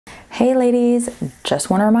Hey ladies, just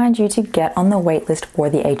want to remind you to get on the waitlist for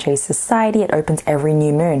the HA Society. It opens every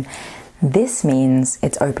new moon. This means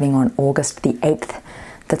it's opening on August the 8th.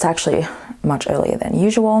 That's actually much earlier than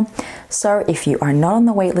usual. So if you are not on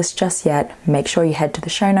the waitlist just yet, make sure you head to the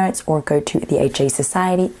show notes or go to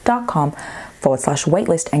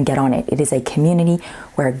thehasociety.com/waitlist and get on it. It is a community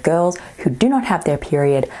where girls who do not have their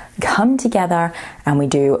period come together and we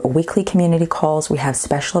do weekly community calls. We have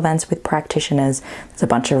special events with practitioners. There's a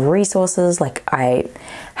bunch of resources, like I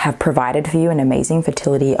have provided for you an amazing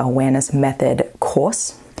fertility awareness method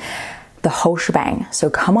course. The whole shebang. So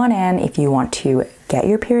come on in if you want to get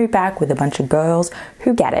your period back with a bunch of girls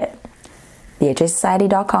who get it.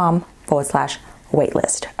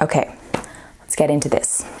 thehasociety.com/waitlist. Okay, let's get into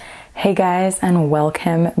this. Hey guys, and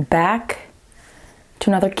welcome back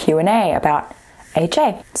to another Q&A about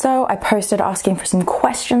HA. So I posted asking for some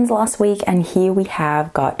questions last week, and here we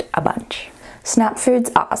have got a bunch. Snap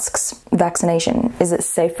Foods asks, vaccination, is it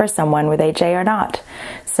safe for someone with HA or not?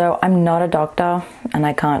 So I'm not a doctor and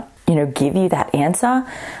I can't give you that answer,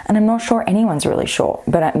 and I'm not sure anyone's really sure,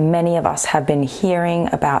 but many of us have been hearing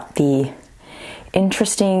about the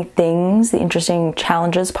interesting things, the interesting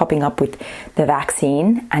challenges popping up with the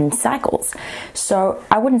vaccine and cycles. So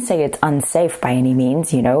I wouldn't say it's unsafe by any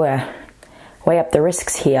means, weigh up the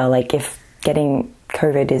risks here. Like if getting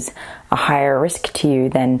COVID is a higher risk to you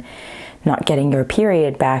than not getting your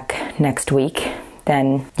period back next week,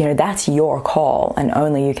 then that's your call and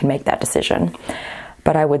only you can make that decision.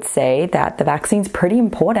 But I would say that the vaccine's pretty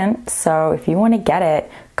important. So if you want to get it,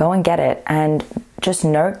 go and get it. And just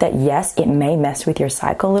note that yes, it may mess with your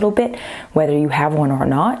cycle a little bit, whether you have one or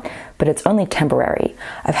not, but it's only temporary.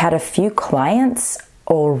 I've had a few clients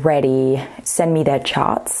already send me their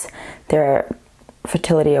charts, their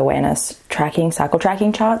fertility awareness tracking, cycle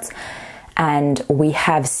tracking charts, and we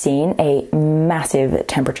have seen a massive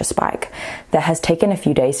temperature spike that has taken a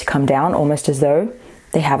few days to come down, almost as though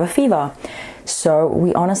they have a fever. So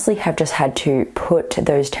we honestly have just had to put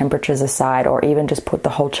those temperatures aside, or even just put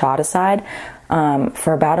the whole chart aside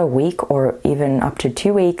for about a week or even up to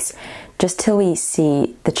 2 weeks, just till we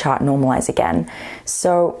see the chart normalize again.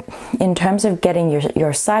 So in terms of getting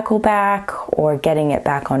your cycle back or getting it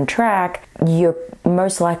back on track, you're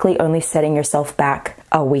most likely only setting yourself back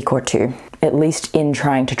a week or two, at least in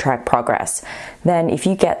trying to track progress. Then if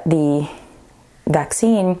you get the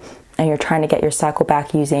vaccine and you're trying to get your cycle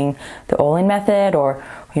back using the all-in method or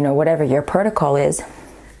whatever your protocol is,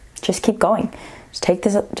 just keep going. Just take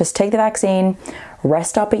the vaccine,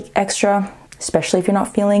 rest up extra, especially if you're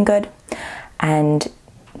not feeling good, and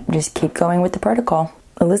just keep going with the protocol.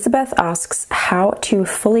 Elizabeth asks how to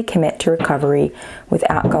fully commit to recovery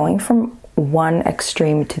without going from one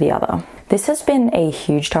extreme to the other. This has been a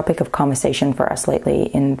huge topic of conversation for us lately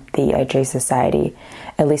in the HA Society,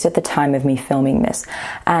 at least at the time of me filming this.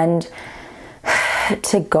 And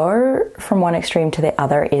to go from one extreme to the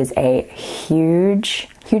other is a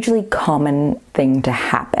hugely common thing to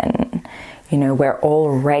happen. We're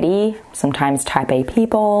already sometimes type A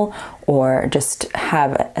people or just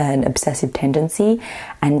have an obsessive tendency,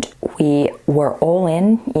 and we were all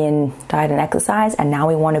in diet and exercise, and now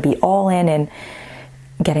we want to be all in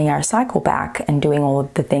getting our cycle back and doing all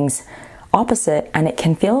of the things opposite, and it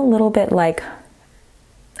can feel a little bit like,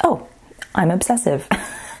 oh, I'm obsessive.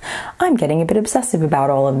 I'm getting a bit obsessive about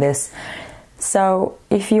all of this. So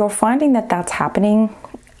if you're finding that that's happening,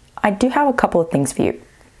 I do have a couple of things for you.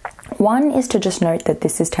 One is to just note that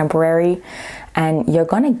this is temporary and you're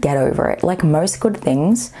going to get over it, like most good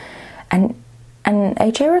things. And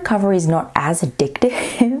HA recovery is not as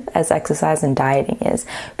addictive as exercise and dieting is,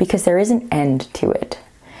 because there is an end to it.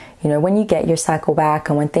 When you get your cycle back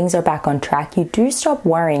and when things are back on track, you do stop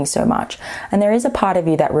worrying so much. And there is a part of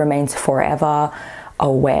you that remains forever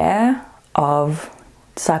aware of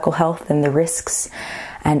cycle health and the risks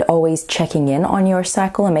and always checking in on your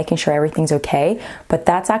cycle and making sure everything's okay. But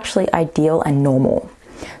that's actually ideal and normal.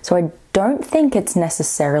 So I don't think it's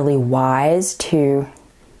necessarily wise to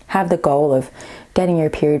have the goal of getting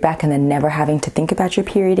your period back and then never having to think about your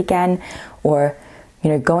period again, or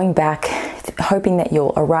going back hoping that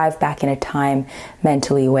you'll arrive back in a time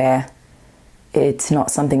mentally where it's not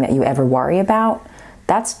something that you ever worry about.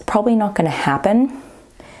 That's probably not going to happen.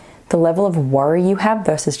 The level of worry you have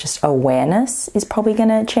versus just awareness is probably going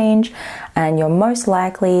to change, and you're most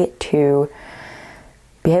likely to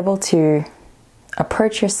be able to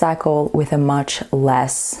approach your cycle with a much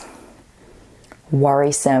less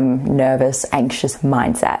worrisome, nervous, anxious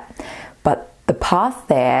mindset. But the path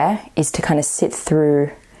there is to kind of sit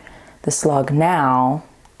through the slog now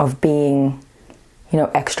of being,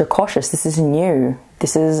 extra cautious. This is new.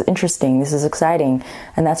 this is interesting, this is exciting,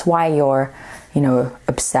 and that's why you're,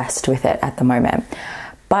 obsessed with it at the moment.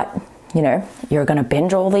 But you're going to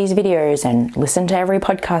binge all these videos and listen to every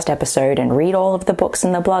podcast episode and read all of the books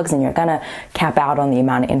and the blogs, and you're going to cap out on the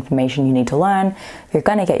amount of information you need to learn. You're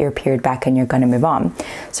going to get your period back and you're going to move on.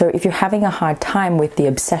 So if you're having a hard time with the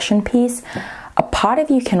obsession piece, a part of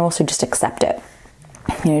you can also just accept it.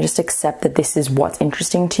 Just accept that this is what's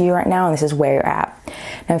interesting to you right now and this is where you're at.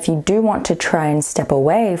 Now, if you do want to try and step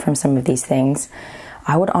away from some of these things,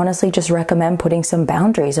 I would honestly just recommend putting some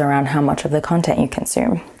boundaries around how much of the content you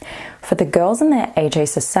consume. For the girls in the HA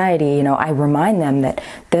Society, I remind them that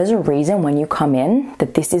there's a reason when you come in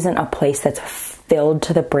that this isn't a place that's filled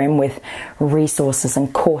to the brim with resources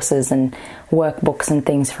and courses and workbooks and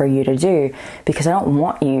things for you to do, because I don't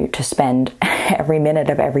want you to spend every minute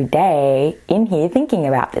of every day in here thinking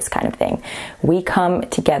about this kind of thing. We come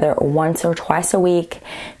together once or twice a week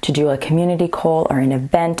to do a community call or an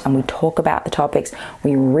event, and we talk about the topics.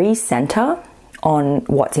 We recenter on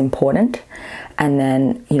what's important, and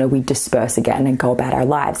then we disperse again and go about our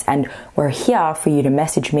lives. And we're here for you to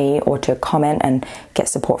message me or to comment and get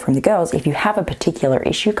support from the girls if you have a particular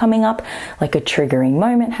issue coming up, like a triggering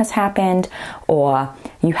moment has happened, or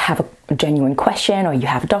you have a genuine question, or you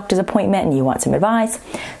have a doctor's appointment and you want some advice.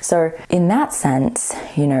 So in that sense,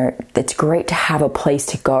 it's great to have a place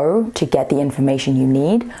to go to get the information you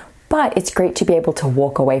need, but it's great to be able to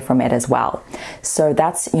walk away from it as well. So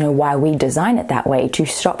that's, why we design it that way, to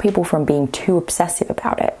stop people from being too obsessive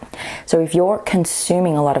about it. So if you're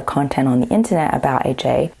consuming a lot of content on the internet about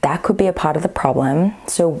HA, that could be a part of the problem.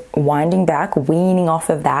 So winding back, weaning off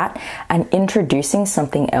of that, and introducing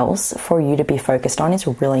something else for you to be focused on is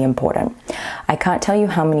really important. I can't tell you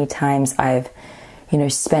how many times I've,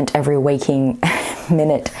 spent every waking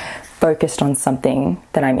minute focused on something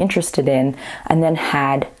that I'm interested in, and then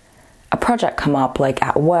had a project come up, like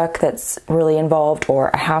at work, that's really involved, or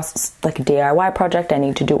a house, like a DIY project I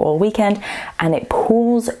need to do all weekend, and it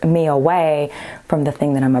pulls me away from the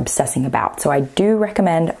thing that I'm obsessing about. So I do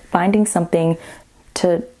recommend finding something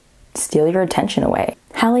to steal your attention away.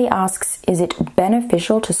 Hallie asks, is it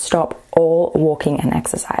beneficial to stop all walking and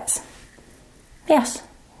exercise? Yes,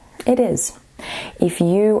 it is. If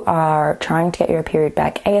you are trying to get your period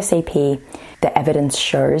back ASAP, the evidence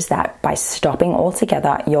shows that by stopping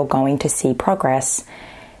altogether, you're going to see progress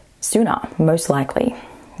sooner, most likely.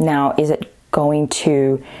 Now, is it going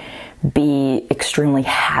to be extremely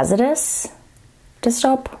hazardous to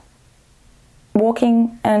stop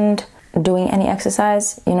walking and doing any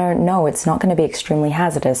exercise? No, it's not going to be extremely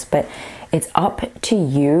hazardous, but it's up to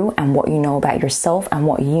you and what you know about yourself and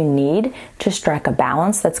what you need to strike a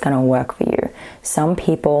balance that's going to work for you. Some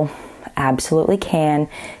people absolutely can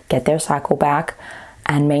get their cycle back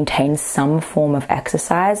and maintain some form of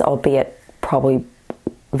exercise, albeit probably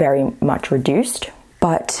very much reduced.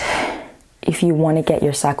 But if you want to get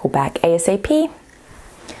your cycle back ASAP,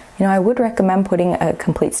 I would recommend putting a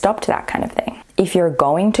complete stop to that kind of thing. If you're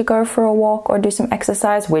going to go for a walk or do some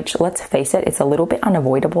exercise, which, let's face it, it's a little bit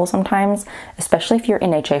unavoidable sometimes, especially if you're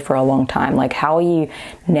in HA for a long time. Like, how are you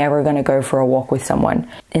never going to go for a walk with someone?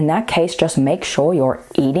 In that case, just make sure you're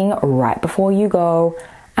eating right before you go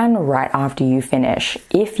and right after you finish.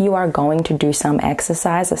 If you are going to do some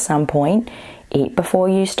exercise at some point, eat before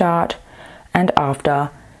you start and after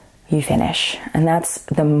you finish. And that's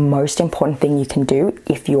the most important thing you can do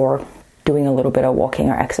if you're doing a little bit of walking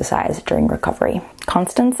or exercise during recovery.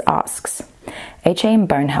 Constance asks, HA and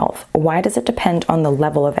bone health, why does it depend on the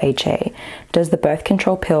level of HA? Does the birth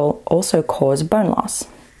control pill also cause bone loss?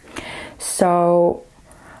 So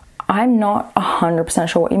I'm not 100%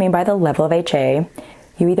 sure what you mean by the level of HA.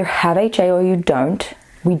 You either have HA or you don't.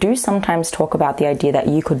 We do sometimes talk about the idea that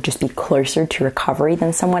you could just be closer to recovery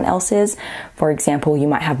than someone else is. For example, you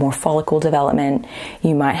might have more follicle development.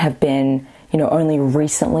 You might have been, only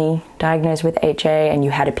recently diagnosed with HA and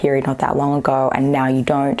you had a period not that long ago and now you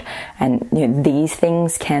don't. And these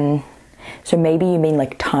things can, so maybe you mean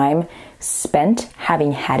like time spent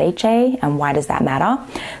having had HA, and why does that matter?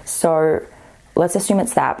 So let's assume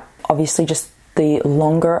it's that. Obviously, just the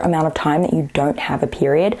longer amount of time that you don't have a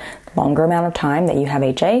period, longer amount of time that you have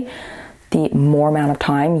HA, the more amount of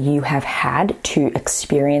time you have had to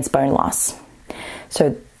experience bone loss.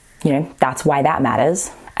 So, that's why that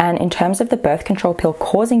matters. And in terms of the birth control pill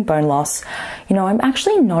causing bone loss, I'm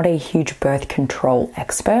actually not a huge birth control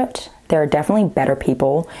expert. There are definitely better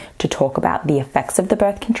people to talk about the effects of the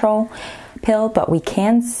birth control pill, but we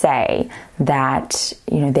can say that,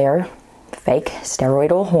 they're fake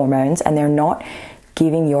steroidal hormones and they're not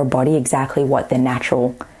giving your body exactly what the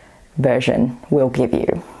natural version will give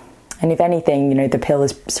you. And if anything, the pill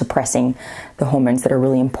is suppressing the hormones that are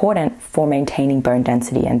really important for maintaining bone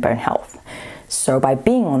density and bone health. So by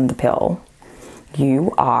being on the pill,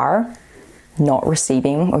 you are not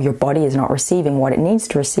receiving, or your body is not receiving what it needs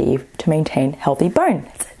to receive to maintain healthy bones,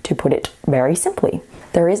 to put it very simply.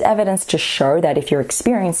 There is evidence to show that if you're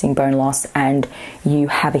experiencing bone loss and you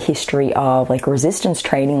have a history of resistance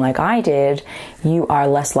training like I did, you are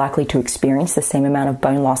less likely to experience the same amount of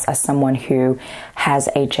bone loss as someone who has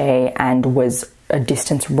HA and was a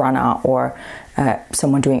distance runner or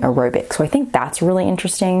someone doing aerobics. So I think that's really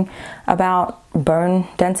interesting about bone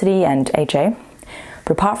density and HA.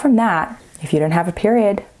 But apart from that, if you don't have a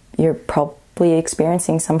period, you're probably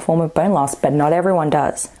experiencing some form of bone loss, but not everyone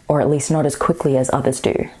does, or at least not as quickly as others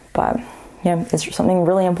do. But yeah, it's something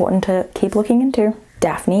really important to keep looking into.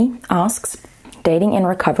 Daphne asks, dating in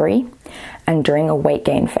recovery and during a weight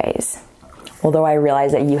gain phase. Although I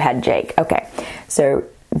realize that you had Jake. Okay, so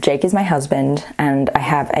Jake is my husband, and I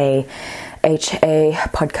have a HA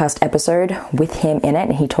podcast episode with him in it,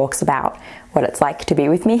 and he talks about what it's like to be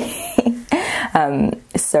with me.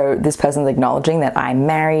 So this person's acknowledging that I'm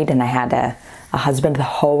married and I had a husband the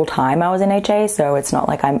whole time I was in HA, so it's not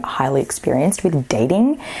like I'm highly experienced with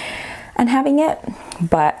dating and having it,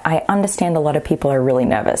 but I understand a lot of people are really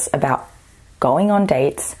nervous about going on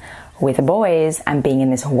dates with boys and being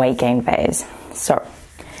in this weight gain phase. So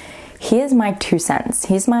here's my 2 cents.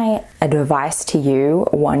 Here's my advice to you,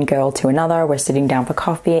 one girl to another. We're sitting down for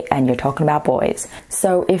coffee and you're talking about boys.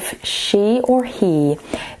 So if she or he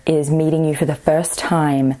is meeting you for the first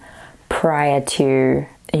time prior to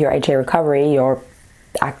your HA recovery, your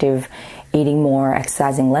active eating more,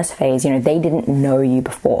 exercising less phase, they didn't know you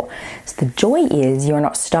before. So the joy is you're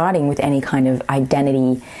not starting with any kind of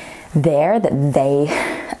identity there that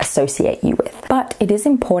they associate you with. But it is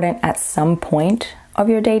important at some point of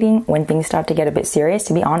your dating, when things start to get a bit serious,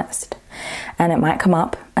 to be honest. And it might come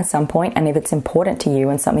up at some point, and if it's important to you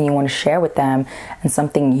and something you want to share with them and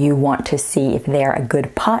something you want to see if they're a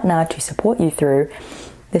good partner to support you through,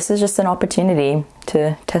 this is just an opportunity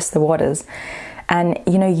to test the waters. And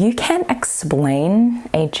you can explain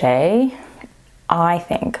HA, I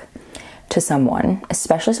think, to someone,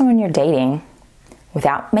 especially someone you're dating,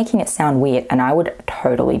 without making it sound weird. And I would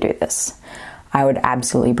totally do this. I would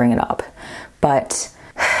absolutely bring it up. But,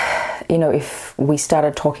 if we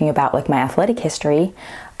started talking about my athletic history,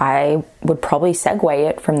 I would probably segue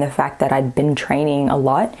it from the fact that I'd been training a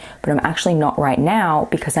lot, but I'm actually not right now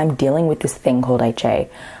because I'm dealing with this thing called HA.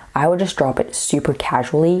 I would just drop it super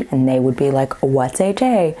casually and they would be like, what's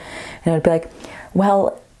HA? And I'd be like,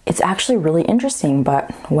 well, it's actually really interesting,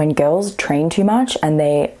 but when girls train too much and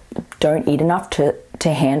they don't eat enough to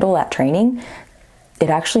handle that training, it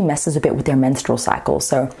actually messes a bit with their menstrual cycle.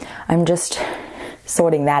 So I'm just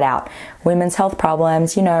sorting that out. Women's health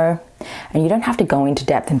problems, and you don't have to go into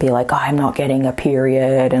depth and be like, oh, I'm not getting a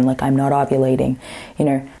period and I'm not ovulating.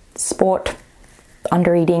 Sport,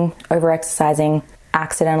 undereating, over-exercising,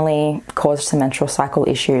 accidentally caused some menstrual cycle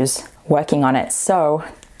issues, working on it. So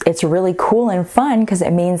it's really cool and fun because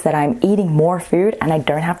it means that I'm eating more food and I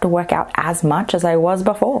don't have to work out as much as I was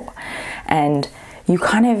before. And you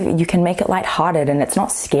can make it lighthearted and it's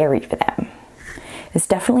not scary for them. It's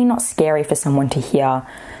definitely not scary for someone to hear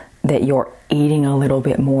that you're eating a little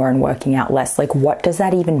bit more and working out less. What does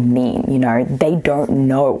that even mean? They don't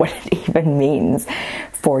know what it even means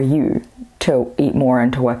for you to eat more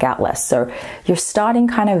and to work out less. So you're starting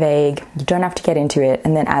kind of vague. You don't have to get into it.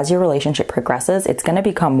 And then as your relationship progresses, it's going to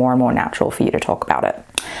become more and more natural for you to talk about it.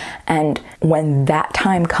 And when that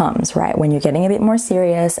time comes, right, when you're getting a bit more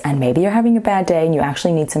serious and maybe you're having a bad day and you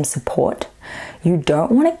actually need some support, you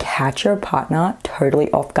don't want to catch your partner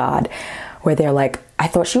totally off guard where they're like, I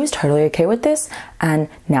thought she was totally okay with this and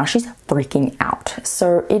now she's freaking out.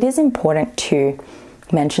 So it is important to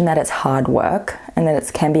mention that it's hard work and that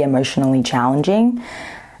it can be emotionally challenging.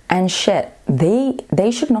 And shit,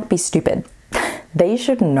 they should not be stupid. They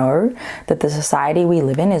should know that the society we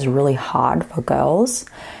live in is really hard for girls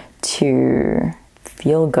to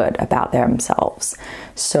feel good about themselves.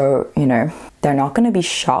 So, they're not going to be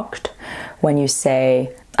shocked when you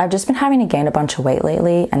say, I've just been having to gain a bunch of weight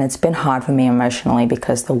lately and it's been hard for me emotionally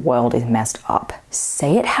because the world is messed up.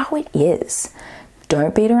 Say it how it is.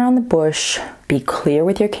 Don't beat around the bush. Be clear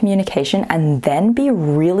with your communication and then be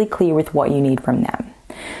really clear with what you need from them.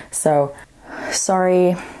 So,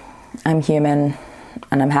 sorry, I'm human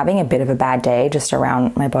and I'm having a bit of a bad day just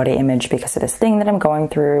around my body image because of this thing that I'm going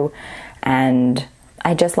through, and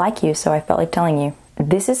I just like you, so I felt like telling you.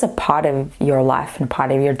 this is a part of your life and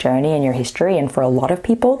part of your journey and your history. And for a lot of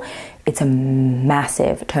people, it's a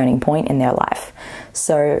massive turning point in their life.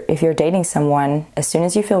 So if you're dating someone, as soon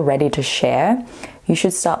as you feel ready to share, you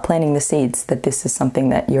should start planting the seeds that this is something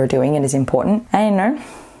that you're doing and is important. And, you know,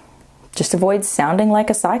 just avoid sounding like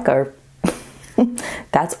a psycho.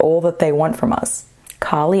 That's all that they want from us.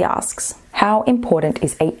 Carly asks, how important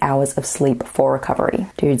is 8 hours of sleep for recovery?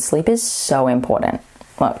 Dude, sleep is so important.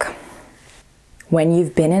 Look, when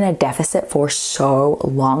you've been in a deficit for so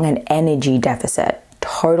long, an energy deficit,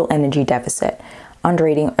 total energy deficit,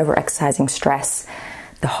 undereating, overexercising, stress,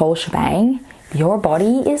 the whole shebang, your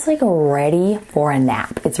body is like ready for a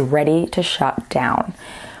nap. It's ready to shut down.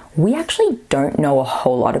 We actually don't know a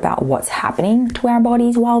whole lot about what's happening to our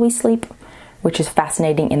bodies while we sleep, which is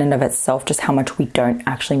fascinating in and of itself, just how much we don't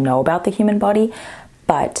actually know about the human body.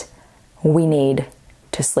 But we need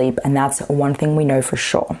to sleep, and that's one thing we know for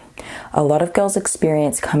sure. A lot of girls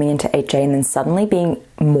experience coming into HA and then suddenly being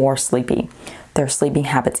more sleepy. Their sleeping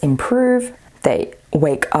habits improve, they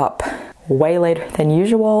wake up way later than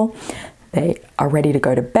usual, they are ready to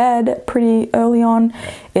go to bed pretty early on.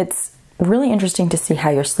 It's really interesting to see how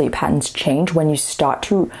your sleep patterns change when you start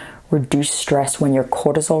to reduce stress, when your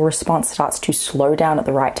cortisol response starts to slow down at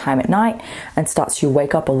the right time at night and starts to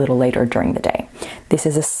wake up a little later during the day. This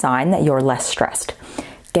is a sign that you're less stressed.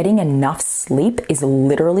 Getting enough sleep is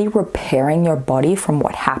literally repairing your body from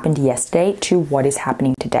what happened yesterday to what is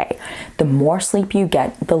happening today. The more sleep you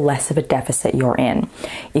get, the less of a deficit you're in.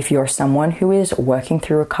 If you're someone who is working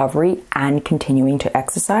through recovery and continuing to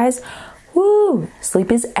exercise, woo, sleep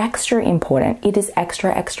is extra important. It is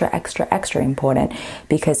extra important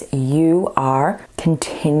because you are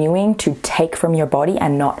continuing to take from your body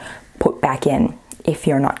and not put back in if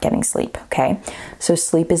you're not getting sleep, okay? So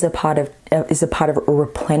sleep is a part of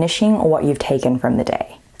replenishing what you've taken from the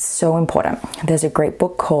day. It's so important. There's a great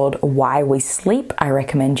book called Why We Sleep. I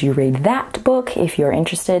recommend you read that book if you're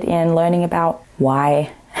interested in learning about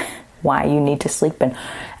why you need to sleep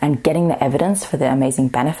and getting the evidence for the amazing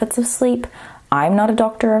benefits of sleep. I'm not a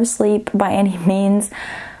doctor of sleep by any means,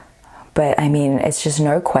 but I mean, it's just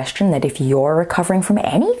no question that if you're recovering from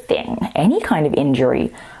anything, any kind of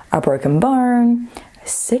injury, a broken bone,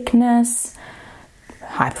 sickness,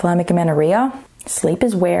 hypothalamic amenorrhea, sleep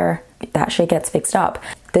is where that shit gets fixed up.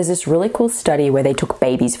 There's this really cool study where they took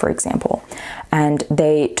babies, for example, and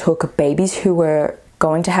they took babies who were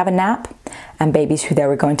going to have a nap and babies who they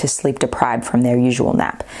were going to sleep deprived from their usual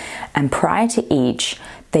nap. And prior to each,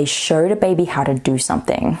 they showed a baby how to do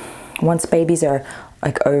something. Once babies are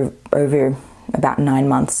like over about 9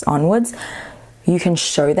 months onwards, you can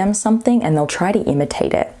show them something and they'll try to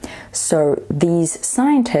imitate it. So these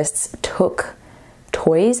scientists took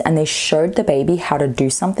toys and they showed the baby how to do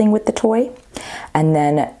something with the toy, and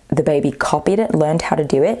then the baby copied it, learned how to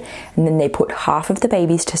do it, and then they put half of the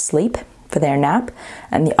babies to sleep for their nap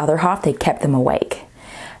and the other half they kept them awake.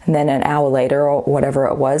 And then an hour later or whatever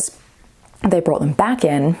it was, they brought them back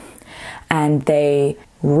in and they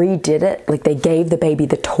redid it. Like they gave the baby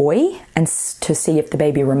the toy and to see if the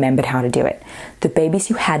baby remembered how to do it. The babies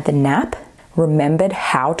who had the nap remembered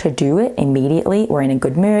how to do it immediately, were in a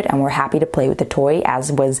good mood and were happy to play with the toy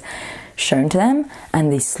as was shown to them.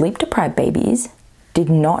 And the sleep deprived babies did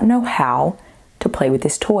not know how to play with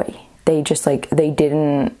this toy. They just they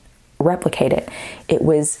didn't replicate it. It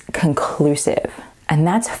was conclusive. And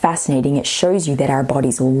that's fascinating. It shows you that our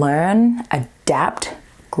bodies learn, adapt,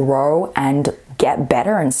 grow, and get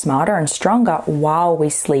better and smarter and stronger while we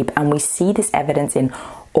sleep. And we see this evidence in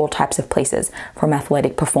all types of places, from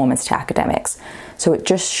athletic performance to academics. So it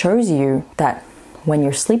just shows you that when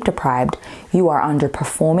you're sleep deprived, you are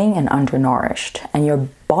underperforming and undernourished, and your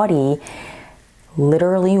body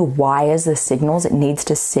literally wires the signals it needs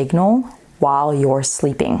to signal while you're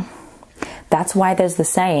sleeping. That's why there's the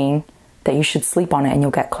saying that you should sleep on it and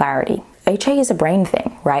you'll get clarity. HA is a brain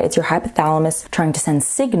thing, right? It's your hypothalamus trying to send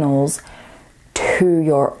signals to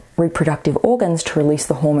your reproductive organs to release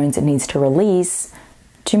the hormones it needs to release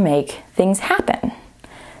to make things happen.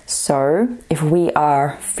 So if we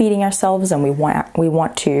are feeding ourselves and we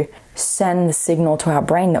want to send the signal to our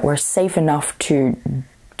brain that we're safe enough to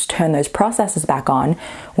turn those processes back on,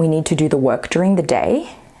 we need to do the work during the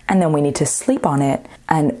day, and then we need to sleep on it.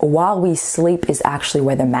 And while we sleep is actually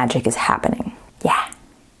where the magic is happening. Yeah,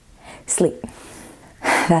 sleep.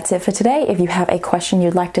 That's it for today. If you have a question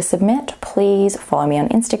you'd like to submit, please follow me on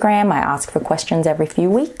Instagram. I ask for questions every few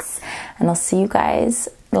weeks, and I'll see you guys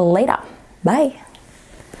later. Bye.